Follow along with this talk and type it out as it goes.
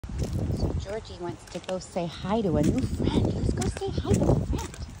Georgie wants to go say hi to a new friend. Let's go say hi to a friend.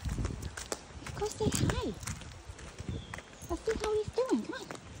 Let's go say hi. Let's see how he's doing. Come on.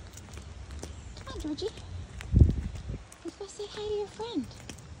 Come on, Georgie. Let's go say hi to your friend.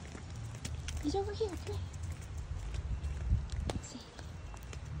 He's over here. Come here. Let's see.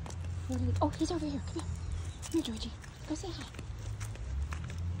 Oh, he's over here. Come here. Come here, Georgie. Go say hi.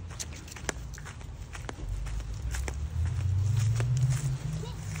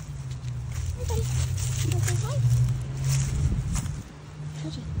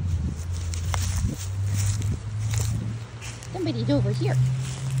 Somebody's over here.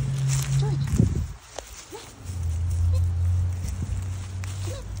 George. Come on.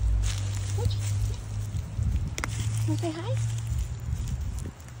 Come on. George. Want to say hi?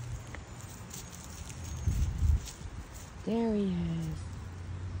 There he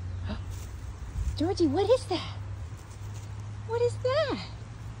is. Georgie, what is that? What is that?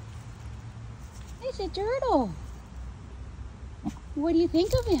 It's a turtle. What do you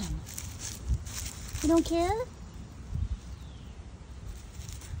think of him? You don't care?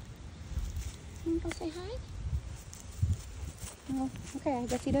 You want to go say hi? Oh, okay, I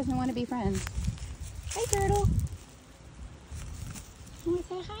guess he doesn't want to be friends. Hi, turtle. You want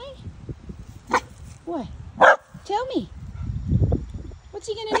to say hi? What? Tell me. What's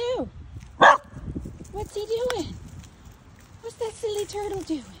he gonna do? What's he doing? What's that silly turtle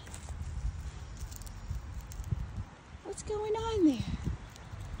doing? What's going on there?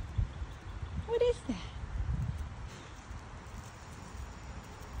 What is that?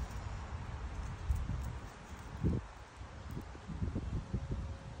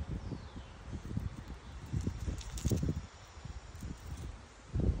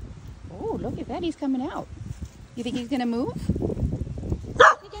 Oh, look at that. He's coming out. You think he's going to move?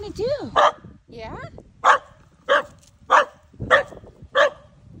 What's he going to do? Yeah?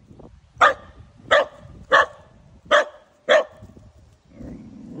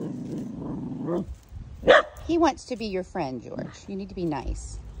 He wants to be your friend, George. You need to be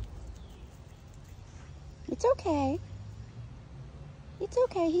nice. It's okay. It's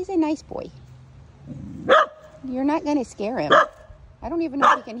okay. He's a nice boy. You're not going to scare him. I don't even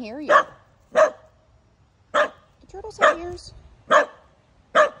know if he can hear you. Do turtles have ears?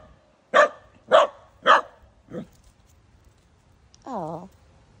 Oh.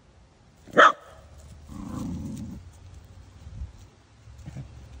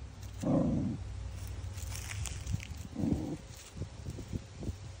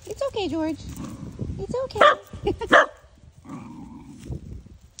 It's okay, George. It's okay.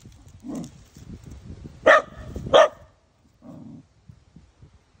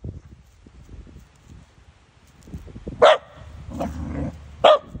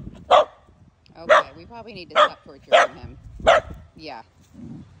 Okay, we probably need to stop torturing him. Yeah.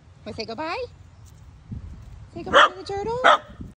 Want to say goodbye? Say goodbye to the turtle?